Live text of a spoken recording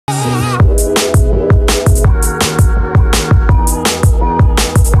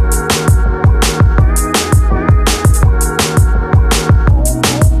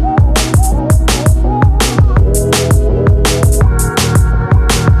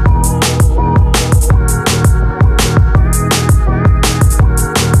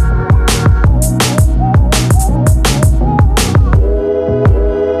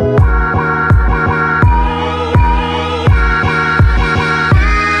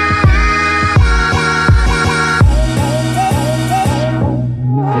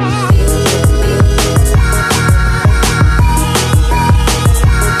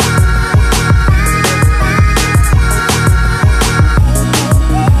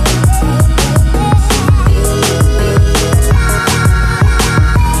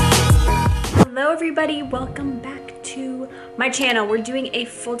everybody, welcome back to my channel. We're doing a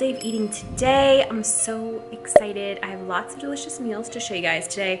full day of eating today. I'm so excited. I have lots of delicious meals to show you guys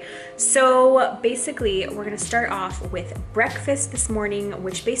today. So basically we're gonna start off with breakfast this morning,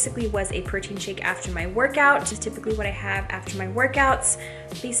 which basically was a protein shake after my workout. Which is typically what I have after my workouts.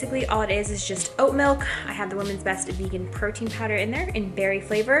 Basically all it is just oat milk. I have the Women's Best vegan protein powder in there in berry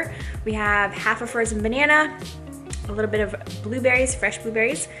flavor. We have half a frozen banana, a little bit of blueberries, fresh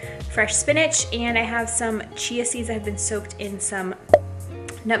spinach, and I have some chia seeds that have been soaked in some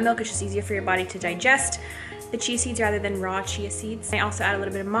nut milk. It's just easier for your body to digest the chia seeds rather than raw chia seeds. I also add a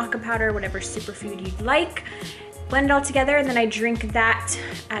little bit of maca powder, whatever superfood you'd like. Blend it all together, and then I drink that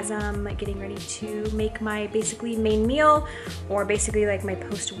as I'm getting ready to make my basically main meal, or basically like my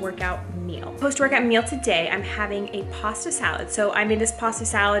post-workout meal. Post-workout meal today, I'm having a pasta salad. So I made this pasta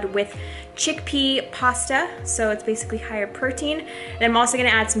salad with chickpea pasta, so it's basically higher protein. And I'm also gonna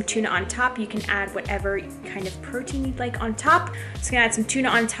add some tuna on top. You can add whatever kind of protein you'd like on top. So I'm gonna add some tuna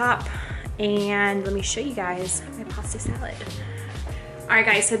on top, and let me show you guys my pasta salad. All right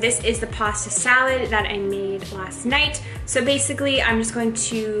guys, so this is the pasta salad that I made last night. So basically I'm just going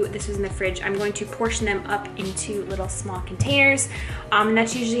to, this was in the fridge, I'm going to portion them up into little small containers. And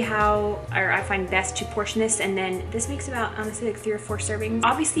that's usually how, or I find best to portion this. And then this makes about, honestly, like 3 or 4 servings.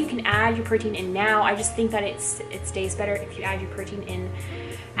 Obviously you can add your protein in now. I just think that it stays better if you add your protein in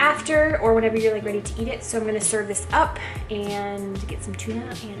after or whenever you're like ready to eat it. So I'm gonna serve this up and get some tuna,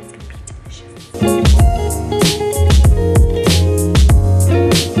 and it's gonna be delicious.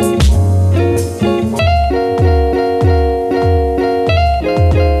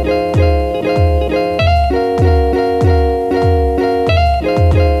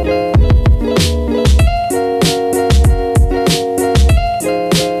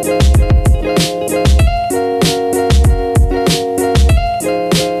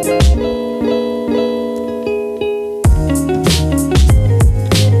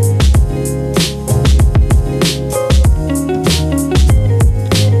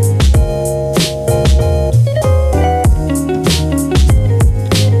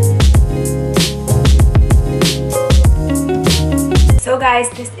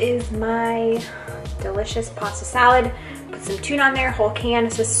 Guys, this is my delicious pasta salad. Put some tuna on there, whole can.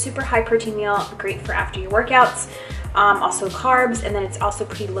 It's a super high protein meal, great for after your workouts. Also carbs, and then it's also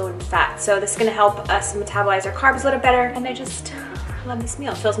pretty low in fat. So this is gonna help us metabolize our carbs a little better, and I just love this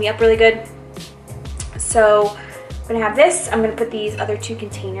meal. It fills me up really good. So I'm gonna have this. I'm gonna put these other 2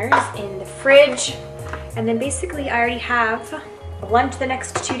 containers in the fridge, and then basically I already have lunch the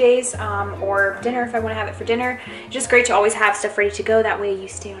next 2 days, or dinner if I want to have it for dinner. It's just great to always have stuff ready to go, that way you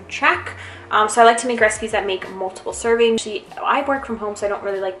stay on track. So I like to make recipes that make multiple servings. I work from home, so I don't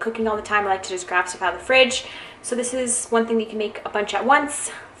really like cooking all the time. I like to just grab stuff out of the fridge. So this is one thing that you can make a bunch at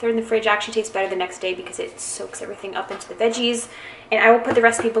once. Throw it in the fridge. Actually tastes better the next day because it soaks everything up into the veggies. And I will put the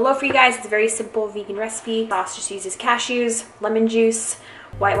recipe below for you guys. It's a very simple vegan recipe. Sauce just uses cashews, lemon juice,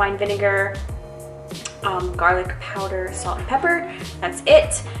 white wine vinegar, garlic powder, salt and pepper. That's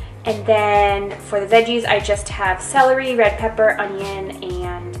it. And then for the veggies, I just have celery, red pepper, onion,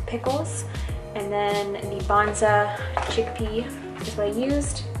 and pickles. And then the Bonza chickpea is what I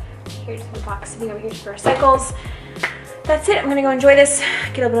used. Here's the box sitting over here for recycles. That's it. I'm gonna go enjoy this,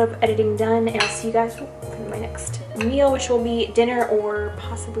 get a little bit of editing done, and I'll see you guys for my next meal, which will be dinner or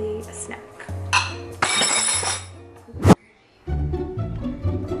possibly a snack.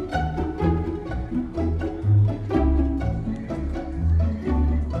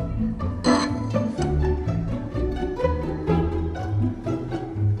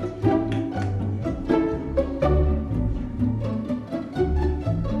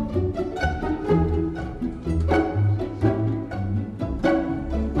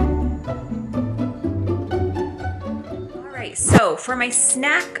 So for my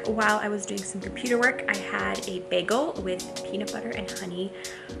snack, while I was doing some computer work, I had a bagel with peanut butter and honey.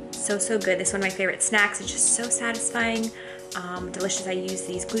 So good. This is one of my favorite snacks. It's just so satisfying, delicious. I use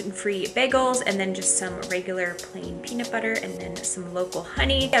these gluten-free bagels and then just some regular plain peanut butter and then some local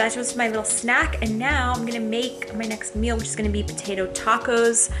honey. Yeah, that's just my little snack. And now I'm gonna make my next meal, which is gonna be potato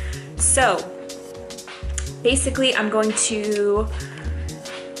tacos. So basically I'm going to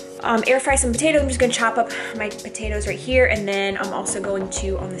air fry some potatoes. I'm just gonna chop up my potatoes right here, and then I'm also going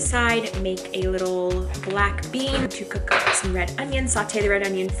to, on the side, make a little black bean to cook up some red onion, saute the red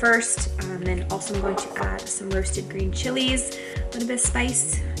onion first, and then also I'm going to add some roasted green chilies. A little bit of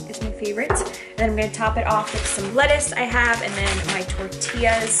spice is my favorite. And then I'm gonna top it off with some lettuce I have, and then my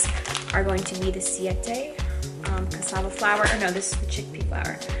tortillas are going to be the siete cassava flour, or no, this is the chickpea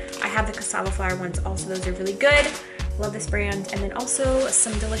flour. I have the cassava flour ones also, those are really good. Love this brand. And then also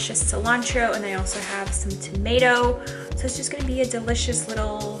some delicious cilantro, and I also have some tomato. So it's just gonna be a delicious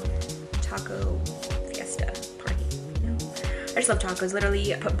little taco fiesta party, you know? I just love tacos.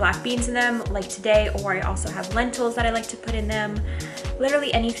 Literally put black beans in them like today, or I also have lentils that I like to put in them.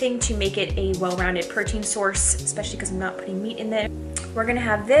 Literally anything to make it a well-rounded protein source, especially because I'm not putting meat in there. We're gonna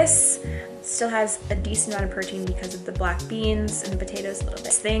have this. Still has a decent amount of protein because of the black beans and the potatoes a little bit.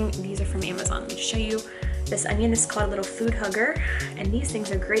 This thing, these are from Amazon. Let me just show you. This onion is called a little food hugger, and these things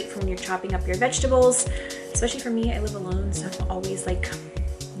are great for when you're chopping up your vegetables. Especially for me, I live alone, so I'm always like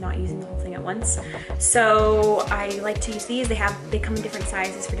not using the whole thing at once. So I like to use these. They come in different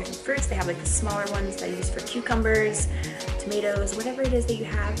sizes for different fruits. They have like the smaller ones that I use for cucumbers, tomatoes, whatever it is that you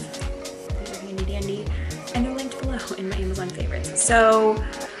have. These are handy dandy, and they're linked below in my Amazon favorites. So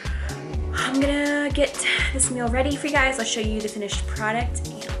I'm gonna get this meal ready for you guys. I'll show you the finished product,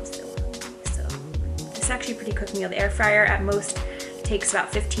 and I'm so hungry. So this is actually a pretty quick meal. The air fryer at most takes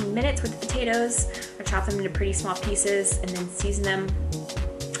about 15 minutes with the potatoes. I chop them into pretty small pieces and then season them.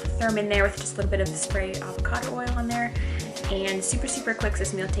 Throw them in there with just a little bit of spray avocado oil on there, and super, super quick.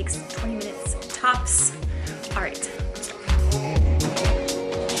 This meal takes 20 minutes tops. All right, let's start.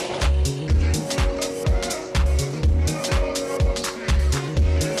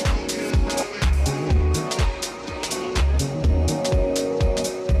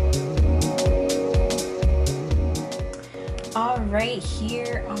 All right,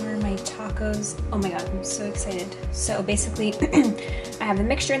 here are my tacos. Oh my God, I'm so excited. So basically, I have the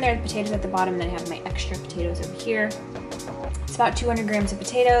mixture in there, the potatoes at the bottom, and then I have my extra potatoes over here. It's about 200 grams of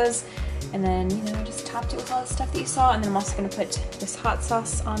potatoes, and then, you know, I just topped it with all the stuff that you saw, and then I'm also gonna put this hot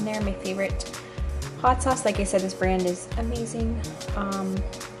sauce on there, my favorite hot sauce. Like I said, this brand is amazing.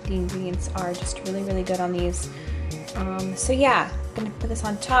 The ingredients are just really, really good on these. So yeah, I'm gonna put this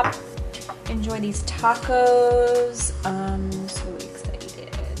on top. Enjoy these tacos. So excited.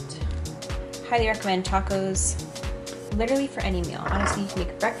 Highly recommend tacos, literally for any meal. Honestly, you can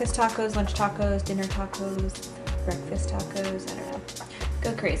make breakfast tacos, lunch tacos, dinner tacos, breakfast tacos, I don't know.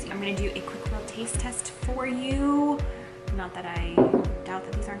 Go crazy. I'm gonna do a quick little taste test for you. Not that I doubt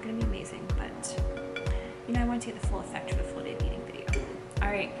that these aren't gonna be amazing, but you know, I want to get the full effect for the full day of eating video. All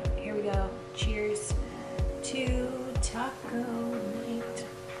right, here we go. Cheers to taco night.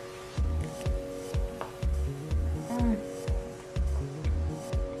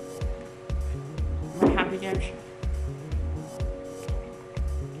 My happy dish.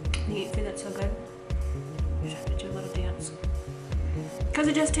 You eat food that's so good, you just have to do a little dance. Because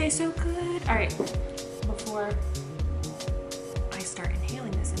it just tastes so good. All right, before I start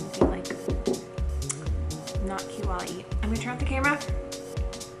inhaling this and looking like not cute while I eat, I'm gonna turn off the camera.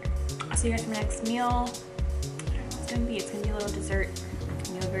 I'll see you guys for my next meal. I don't know what it's gonna be. It's gonna be a little dessert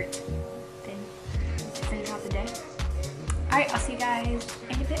yogurt thing to finish off the day. All right, I'll see you guys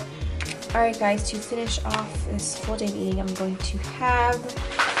in a bit. All right, guys, to finish off this full day of eating, I'm going to have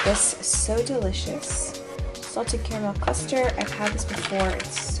this so delicious salted caramel cluster. I've had this before.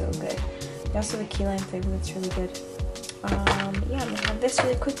 It's so good. They also have a key lime flavor that's really good. Yeah, I'm gonna have this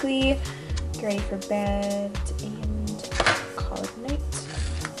really quickly, get ready for bed, and call it night.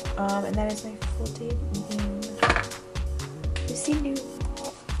 And that is my full day of eating. Lucy Lou,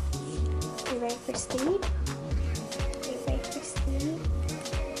 you ready for sleep? You ready for sleep?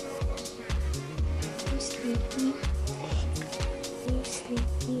 You sleepy? You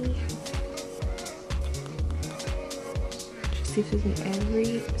sleepy? She sleeps with me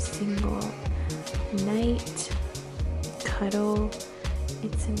every single night. Cuddle.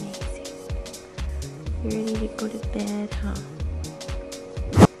 It's amazing. You ready to go to bed, huh?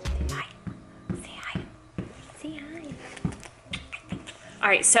 Say hi. Say hi. Say hi.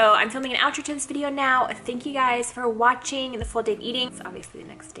 Alright, so I'm filming an outro to this video now. Thank you guys for watching the full day of eating. It's obviously the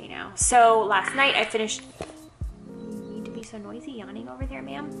next day now. So last night I finished... You need to be so noisy yawning over there,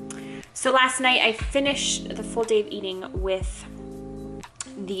 ma'am. So last night I finished the full day of eating with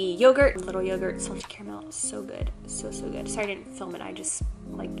the yogurt, little yogurt, salted caramel. So good. So, so good. Sorry I didn't film it. I just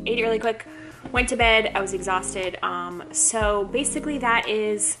like ate it really quick, went to bed. I was exhausted. So basically that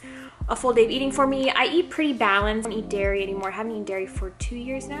is a full day of eating for me. I eat pretty balanced. I don't eat dairy anymore. I haven't eaten dairy for 2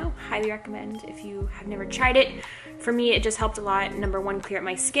 years now. Highly recommend if you have never tried it. For me, it just helped a lot. Number one, clear up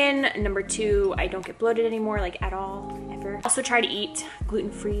my skin. Number two, I don't get bloated anymore, like at all, ever. Also try to eat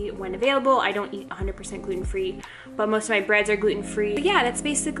gluten-free when available. I don't eat 100% gluten-free, but most of my breads are gluten-free. But yeah, that's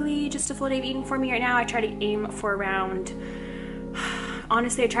basically just a full day of eating for me right now. I try to aim for around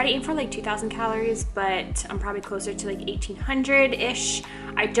honestly, I try to aim for like 2,000 calories, but I'm probably closer to like 1,800-ish.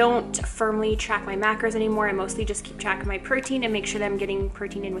 I don't firmly track my macros anymore. I mostly just keep track of my protein and make sure that I'm getting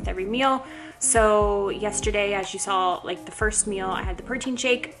protein in with every meal. So yesterday, as you saw, like the first meal, I had the protein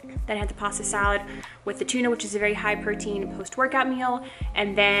shake, then I had the pasta salad with the tuna, which is a very high protein post-workout meal.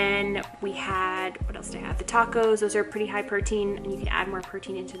 And then we had, what else did I have? The tacos, those are pretty high protein, and you can add more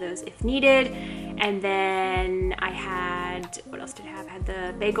protein into those if needed. And then I had, what else did I have? I had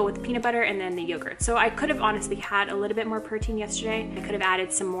the bagel with the peanut butter and then the yogurt. So I could have honestly had a little bit more protein yesterday. I could have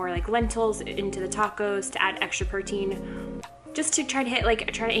added some more like lentils into the tacos to add extra protein, just to try to hit, like, I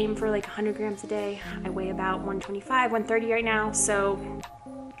try to aim for like 100 grams a day. I weigh about 125, 130 right now. So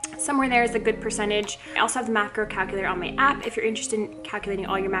somewhere there is a good percentage. I also have the macro calculator on my app if you're interested in calculating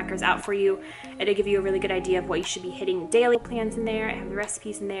all your macros out for you. It'll give you a really good idea of what you should be hitting daily. Plans in there, I have the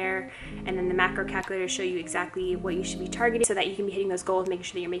recipes in there, and then the macro calculator show you exactly what you should be targeting so that you can be hitting those goals, making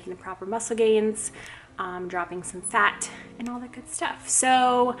sure that you're making the proper muscle gains, dropping some fat, and all that good stuff.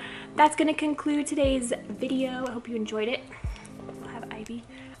 So that's gonna conclude today's video. I hope you enjoyed it. We'll have Ivy.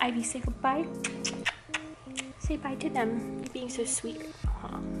 Ivy, say goodbye. Say bye to them. You're being so sweet.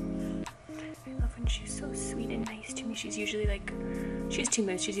 I love when she's so sweet and nice to me. She's usually like, she has two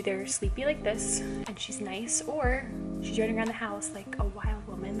moods. She's either sleepy like this and she's nice, or she's running around the house like a wild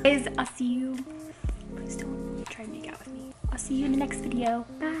woman. Guys, I'll see you. Please don't try and make out with me. I'll see you in the next video.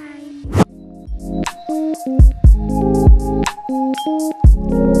 Bye.